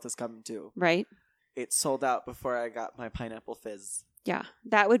the world has come to? Right? It sold out before I got my pineapple fizz. Yeah,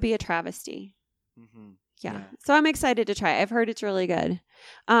 that would be a travesty. Mm-hmm. Yeah. So I'm excited to try it. I've heard it's really good.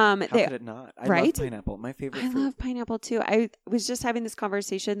 How could it not? I right? love pineapple. My favorite I fruit. love pineapple too. I was just having this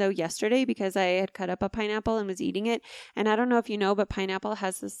conversation though yesterday because I had cut up a pineapple and was eating it. And I don't know if you know, but pineapple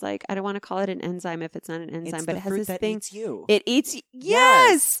has this, like, I don't want to call it an enzyme if it's not an enzyme, It's but the it has fruit this that thing. eats you. It eats.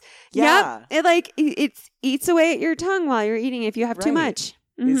 Yes. Yeah. Yep. It like it eats away at your tongue while you're eating if you have too Right. much.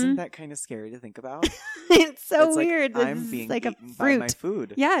 Isn't that kind of scary to think about? It's so It's like weird. that I'm this is being like a eaten by fruit. my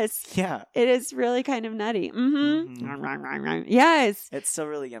food. Yes. Yeah. It is really kind of nutty. Yes. It's still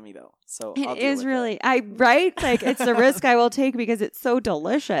really yummy though. So It I'll deal is with really, right? Like, it's the risk I will take because it's so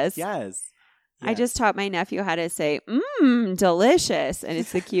delicious. Yes. I just taught my nephew how to say, delicious. And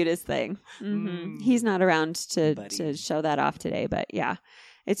it's the cutest thing. He's not around to show that off today, but yeah,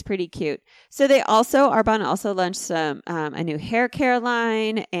 it's pretty cute. So Arbonne also launched some, a new hair care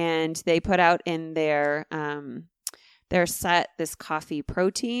line, and they put out in their set this coffee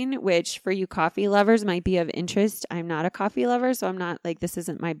protein, which for you coffee lovers might be of interest. I'm not a coffee lover, so I'm not like, this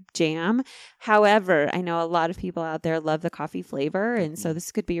isn't my jam. However, I know a lot of people out there love the coffee flavor. And so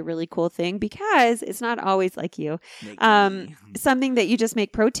this could be a really cool thing because it's not always like you. Something that you just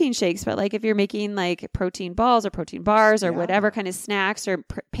make protein shakes, but like if you're making like protein balls or protein bars or whatever kind of snacks or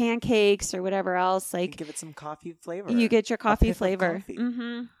pancakes or whatever else, like give it some coffee flavor. You get your coffee flavor.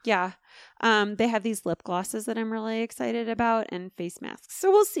 Coffee. Yeah. They have these lip glosses that I'm really excited about, and face masks. So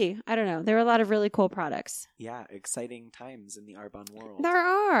we'll see. I don't know. There are a lot of really cool products. Yeah, exciting times in the Arbonne world. There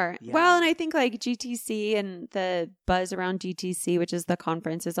are. Yeah. Well, and I think like GTC and the buzz around GTC, which is the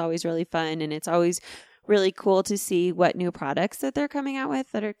conference, is always really fun, and it's always really cool to see what new products that they're coming out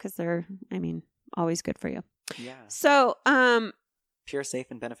with because they're, always good for you. Yeah. So, Pure, safe,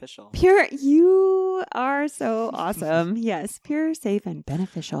 and beneficial. Pure, you are so awesome. Yes, pure, safe, and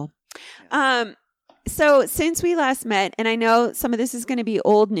beneficial. Yes. So since we last met, and I know some of this is going to be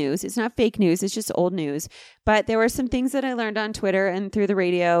old news. It's not fake news. It's just old news. But there were some things that I learned on Twitter and through the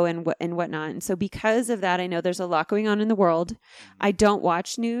radio and whatnot. And so because of that, I know there's a lot going on in the world. I don't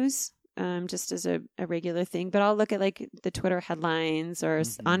watch news. just as a regular thing, but I'll look at like the Twitter headlines or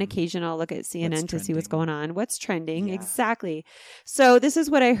on occasion I'll look at CNN to see what's going on. What's trending? Yeah. Exactly. So this is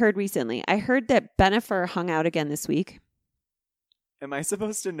what I heard recently. I heard that Bennifer hung out again this week. Am I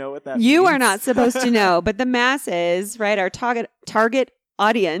supposed to know what that means? You are not supposed to know, but the masses, right? Our target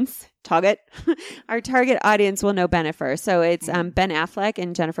audience, our target audience will know Bennifer. So it's Ben Affleck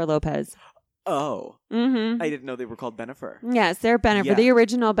and Jennifer Lopez. Oh, I didn't know they were called Bennifer. Yes, they're Bennifer, the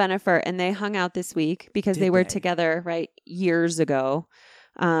original Bennifer, and they hung out this week because they were together years ago.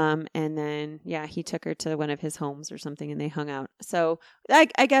 And then, he took her to one of his homes or something and they hung out. So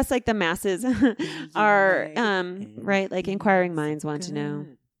I guess like the masses are, right. Like inquiring minds want to know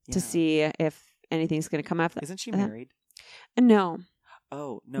to see if anything's going to come after. Isn't she married? No.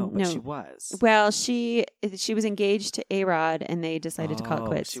 Oh, no, but she was. Well, she was engaged to A-Rod and they decided to call it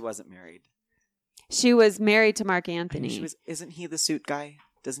quits. She wasn't married. She was married to Mark Anthony. Isn't he the suit guy?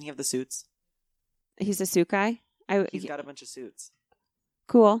 Doesn't he have the suits? He's a suit guy? He's got a bunch of suits.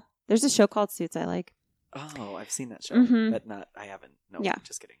 Cool. There's a show called Suits I like. Oh, I've seen that show, but I haven't. No,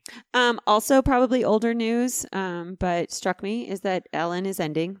 just kidding. Also, probably older news, but struck me is that Ellen is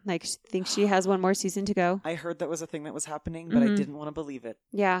ending. Like, I think she has one more season to go. I heard that was a thing that was happening, but I didn't want to believe it.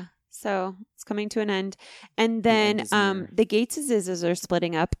 Yeah. So it's coming to an end. And then the Gateses are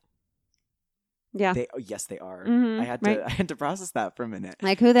splitting up. Yeah. Yes, they are. I had to process that for a minute.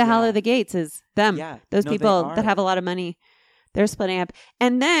 Like, who the hell are the Gateses? Them. Yeah. Those people that have a lot of money. They're splitting up.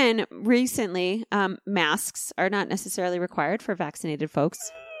 And then recently, masks are not necessarily required for vaccinated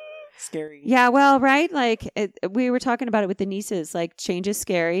folks. Scary. Yeah, well, right? Like we were talking about it with the nieces. Like change is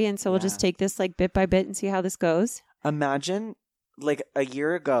scary. And so we'll just take this like bit by bit and see how this goes. Imagine like a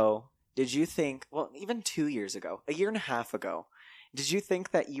year ago, did you think, well, even 2 years ago, a year and a half ago, did you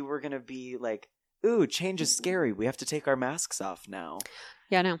think that you were going to be like, ooh, change is scary. We have to take our masks off now.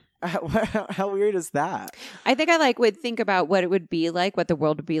 Yeah, no. How weird is that? I think I would think about what it would be like, what the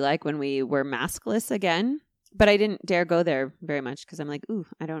world would be like when we were maskless again. But I didn't dare go there very much because I'm like, ooh,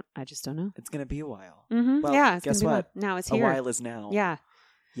 I just don't know. It's going to be a while. Mm-hmm. Well, yeah. Guess what? Now it's here. A while is now. Yeah.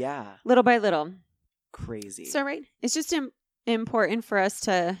 Yeah. Little by little. Crazy. So, right. It's just important for us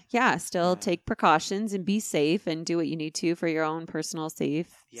to, still take precautions and be safe and do what you need to for your own personal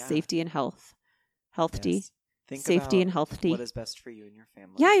safety and health. Healthy. Yes. Think safety about and healthy. what is best for you and your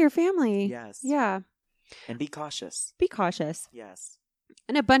family. Yeah, your family. Yes. Yeah. And be cautious. Be cautious. Yes.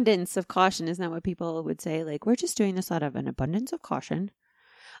 An abundance of caution is not what people would say. Like, we're just doing this out of an abundance of caution.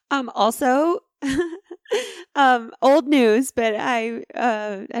 Also, old news, but I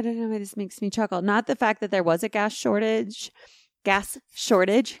don't know why this makes me chuckle. Not the fact that there was a gas shortage. But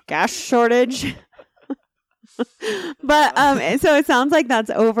so it sounds like that's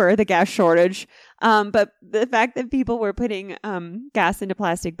over, the gas shortage. But the fact that people were putting gas into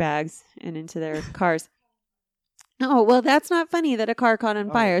plastic bags and into their cars. Oh, well, that's not funny that a car caught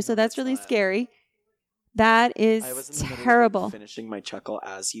on fire. So that's really scary. That is I was in the terrible. Middle of finishing my chuckle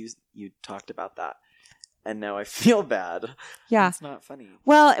as you talked about that. And now I feel bad. Yeah. It's not funny.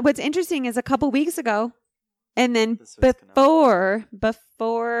 Well, what's interesting is a couple weeks ago, and then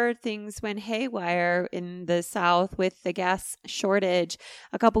before things went haywire in the South with the gas shortage,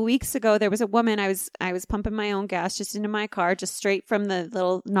 a couple weeks ago, there was a woman, I was pumping my own gas just into my car, just straight from the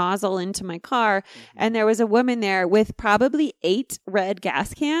little nozzle into my car. And there was a woman there with probably 8 red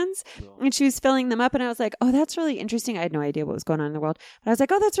gas cans. And she was filling them up. And I was like, oh, that's really interesting. I had no idea what was going on in the world. But I was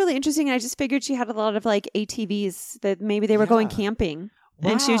like, oh, that's really interesting. And I just figured she had a lot of like ATVs that maybe they were going camping.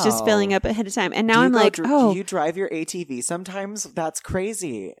 Wow. And she was just filling up ahead of time. And now I'm like, do you drive your ATV sometimes? That's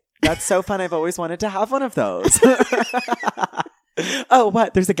crazy. That's so fun. I've always wanted to have one of those. Oh,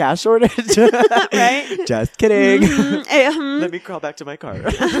 what? There's a gas shortage? Right? Just kidding. Let me crawl back to my car.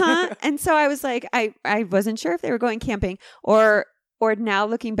 And so I was like, I wasn't sure if they were going camping or now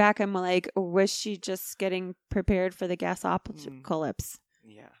looking back, I'm like, was she just getting prepared for the gas apocalypse?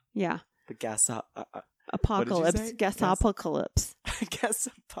 Yeah. Yeah. The gas apocalypse. Gas apocalypse. Gas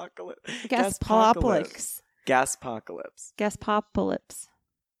apocalypse. Gas apocalypse. Gas apocalypse. Gas apocalypse.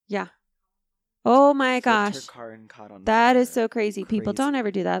 Yeah. Oh my gosh. Her car and caught on that fire. Is so crazy. People don't ever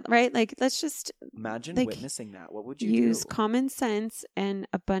do that, right? Like, let's just imagine witnessing that. What would you use do? Common sense and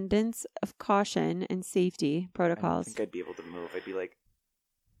abundance of caution and safety protocols. I don't think I'd be able to move. I'd be like,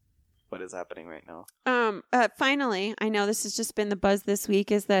 what is happening right now? Finally, I know this has just been the buzz this week,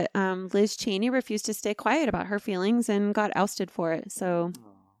 is that Liz Cheney refused to stay quiet about her feelings and got ousted for it. So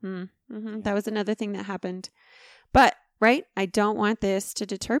that was another thing that happened. But, right, I don't want this to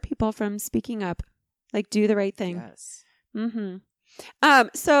deter people from speaking up. Like, do the right thing. Yes.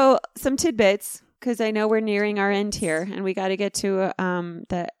 So some tidbits, because I know we're nearing our end here, and we got to get to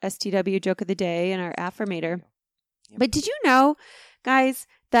the STW joke of the day and our affirmator. Yep. But did you know, guys,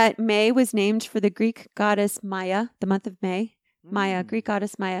 that May was named for the Greek goddess Maya, the month of May? Maya, Greek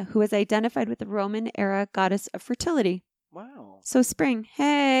goddess Maya, who was identified with the Roman era goddess of fertility. Wow. So spring.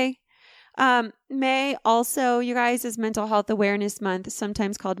 Hey. May also, you guys, is Mental Health Awareness Month,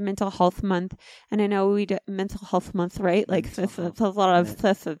 sometimes called Mental Health Month. And I know we do Mental Health Month, right? Like a lot of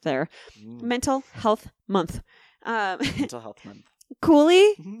there. Mental Health Month. Mental Health Month.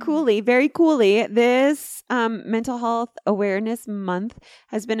 Coolly, very coolly. This Mental Health Awareness Month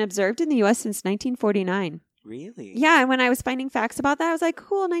has been observed in the U.S. since 1949. Really? Yeah, and when I was finding facts about that, I was like,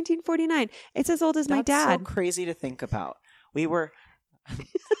 cool, 1949. It's as old as my dad. That's so crazy to think about. We were...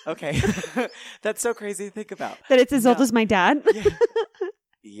 Okay. That's so crazy to think about. That it's as old as my dad?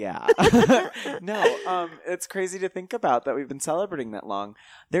 Yeah. No, it's crazy to think about that we've been celebrating that long.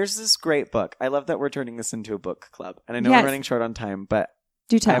 There's this great book. I love that we're turning this into a book club. And I know we're running short on time, but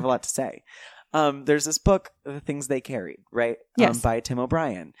do tell. I have a lot to say. There's this book, The Things They Carried, right? Yes. By Tim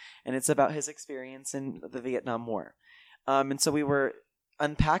O'Brien. And it's about his experience in the Vietnam War. And so we were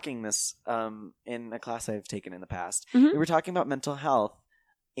unpacking this in a class I've taken in the past. Mm-hmm. We were talking about mental health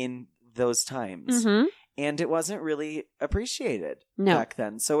in those times. Mm-hmm. And it wasn't really appreciated back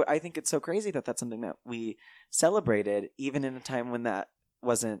then. So I think it's so crazy that that's something that we celebrated, even in a time when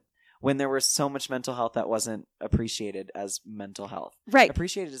when there was so much mental health that wasn't appreciated as mental health. Right.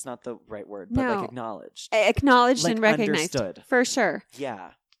 Appreciated is not the right word, but like acknowledged. Acknowledged like and recognized. Understood. For sure.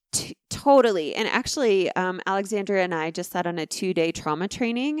 Yeah. Totally. And actually, Alexandra and I just sat on a 2-day trauma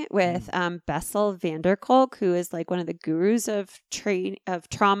training with Bessel van der Kolk, who is like one of the gurus of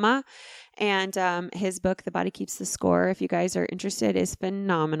trauma. And his book, The Body Keeps the Score, if you guys are interested, is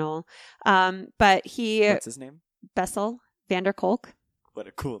phenomenal. But What's his name? Bessel van der Kolk. What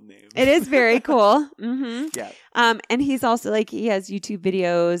a cool name. It is very cool. Mm-hmm. Yeah. And he's also he has YouTube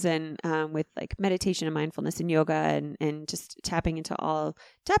videos and with like meditation and mindfulness and yoga and just tapping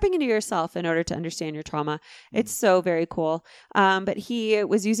into yourself in order to understand your trauma. It's so very cool. But he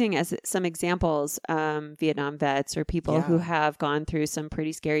was using as some examples Vietnam vets or people who have gone through some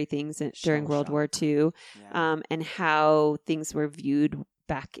pretty scary things during World War II, and how things were viewed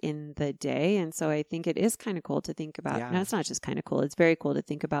back in the day. And so I think it is kind of cool to think about. No, it's not just kind of cool. It's very cool to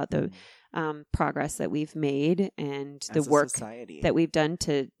think about the progress that we've made and the work that we've done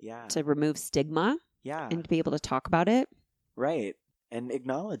to remove stigma and to be able to talk about it. Right. And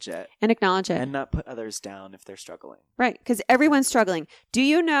acknowledge it. And not put others down if they're struggling. Right. Because everyone's struggling. Do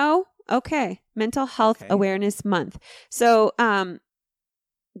you know? Okay. Mental Health Awareness Month. So,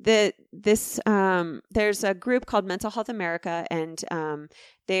 there's a group called Mental Health America, and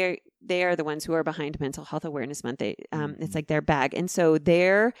they are the ones who are behind Mental Health Awareness Month. It's like their bag, and so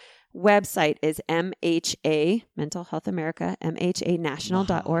their website is MHA Mental Health America,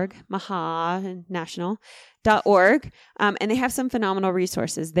 MHAnational.org, MHAnational.org, and they have some phenomenal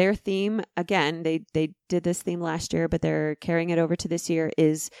resources. Their theme, again, they did this theme last year, but they're carrying it over to this year,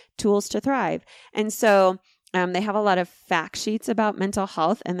 is Tools to Thrive, and so. They have a lot of fact sheets about mental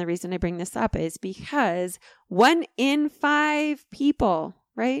health. And the reason I bring this up is because 1 in 5 people,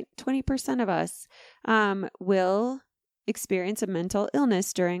 right? 20% of us will experience a mental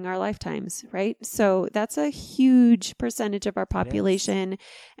illness during our lifetimes, right? So that's a huge percentage of our population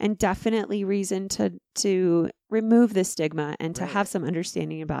and definitely reason to remove the stigma and to have some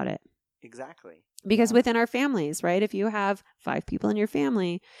understanding about it. Exactly. Because within our families, right? If you have 5 people in your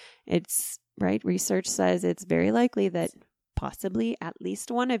family, it's right. Research says it's very likely that possibly at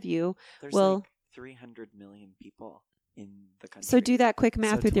least one of you will. Like 300 million people in the country. So do that quick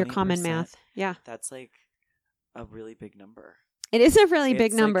math with your common math. Yeah. That's like a really big number. It is a really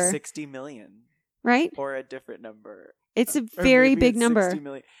big number. Like 60 million. Right? Or a different number. It's a very big number. 60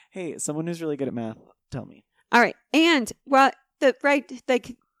 million. Hey, someone who's really good at math, tell me. All right. And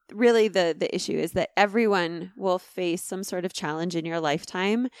really the issue is that everyone will face some sort of challenge in your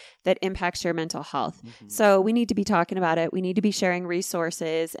lifetime that impacts your mental health. Mm-hmm. So we need to be talking about it. We need to be sharing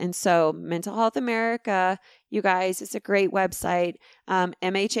resources. And so Mental Health America, you guys, it's a great website.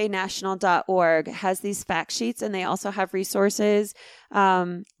 MHAnational.org has these fact sheets, and they also have resources.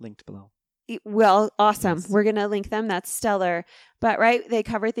 Linked below. Well, awesome. Yes. We're going to link them. That's stellar. But right, they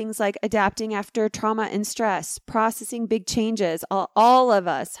cover things like adapting after trauma and stress, processing big changes. All of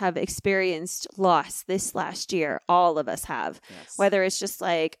us have experienced loss this last year. All of us have, whether it's just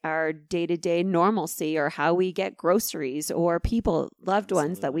like our day-to-day normalcy or how we get groceries or people, loved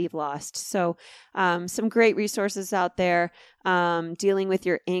ones that we've lost. So some great resources out there, dealing with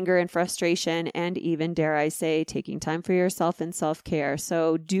your anger and frustration, and even, dare I say, taking time for yourself and self-care.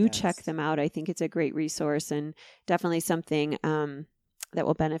 So do check them out. I think it's a great resource and definitely something that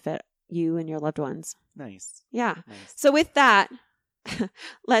will benefit you and your loved ones. Nice. Yeah. Nice. So with that,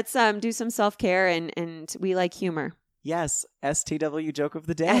 let's do some self-care, and we like humor. Yes. STW joke of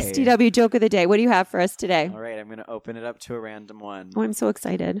the day. STW joke of the day. What do you have for us today? All right. I'm going to open it up to a random one. Oh, I'm so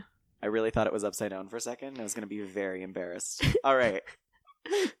excited. I really thought it was upside down for a second. I was going to be very embarrassed. All right.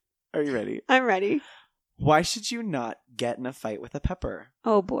 Are you ready? I'm ready. Why should you not get in a fight with a pepper?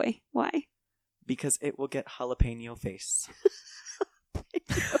 Oh boy. Why? Because it will get jalapeno face.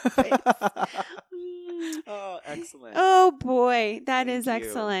 Oh, excellent. Oh boy. That is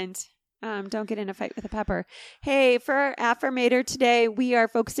excellent. Don't get in a fight with a pepper. Hey, for our affirmator today, we are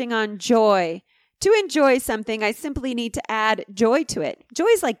focusing on joy. To enjoy something, I simply need to add joy to it. Joy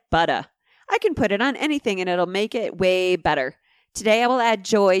is like butter. I can put it on anything and it'll make it way better. Today, I will add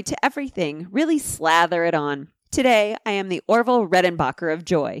joy to everything. Really slather it on. Today, I am the Orville Redenbacher of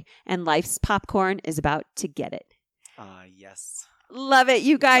joy, and life's popcorn is about to get it. Yes. Love it,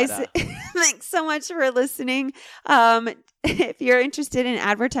 you guys. Thanks so much for listening. If you're interested in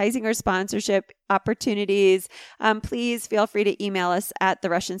advertising or sponsorship opportunities, please feel free to email us at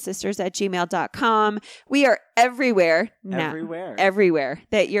therussiansisters@gmail.com. We are everywhere now. Everywhere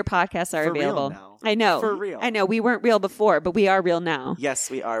that your podcasts are available. Real now. I know. For real. I know. We weren't real before, but we are real now. Yes,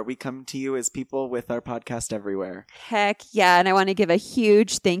 we are. We come to you as people with our podcast everywhere. Heck yeah. And I want to give a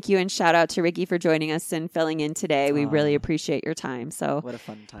huge thank you and shout out to Ricky for joining us and filling in today. We really appreciate your time. So what a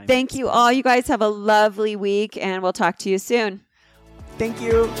fun time. Thank you all. You guys have a lovely week, and we'll talk to you soon. Thank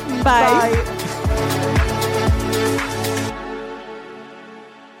you. Bye.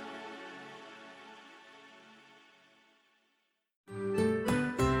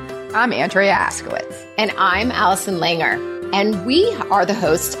 I'm Andrea Askowitz. And I'm Allison Langer. And we are the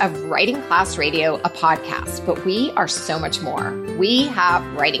hosts of Writing Class Radio, a podcast, but we are so much more. We have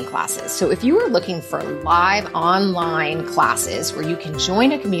writing classes. So if you are looking for live online classes where you can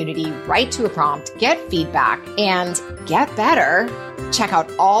join a community, write to a prompt, get feedback, and get better, check out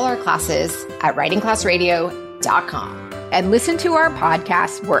all our classes at writingclassradio.com. And listen to our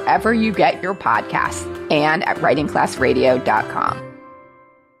podcast wherever you get your podcasts and at writingclassradio.com.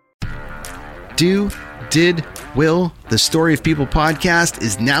 Do, Did, Will, the Story of People podcast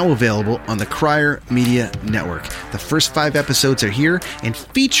is now available on the Crier Media Network. The first 5 episodes are here and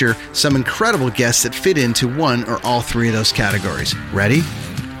feature some incredible guests that fit into one or all 3 of those categories. Ready?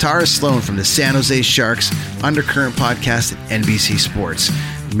 Tara Sloan from the San Jose Sharks, Undercurrent podcast at NBC Sports.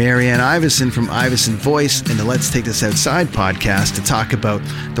 Marianne Iveson from Iveson Voice and the Let's Take This Outside podcast to talk about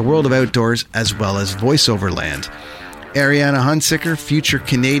the world of outdoors as well as voiceover land. Ariana Hunsicker, future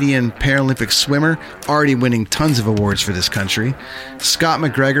Canadian Paralympic swimmer, already winning tons of awards for this country. Scott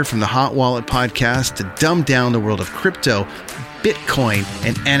McGregor from the Hot Wallet podcast to dumb down the world of crypto, Bitcoin,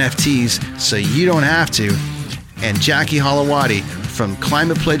 and NFTs so you don't have to. And Jackie Holowati from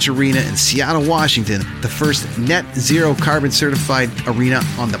Climate Pledge Arena in Seattle, Washington, the first net zero carbon certified arena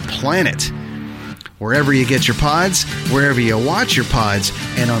on the planet. Wherever you get your pods, wherever you watch your pods,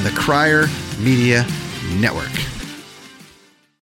 and on the Crier Media Network.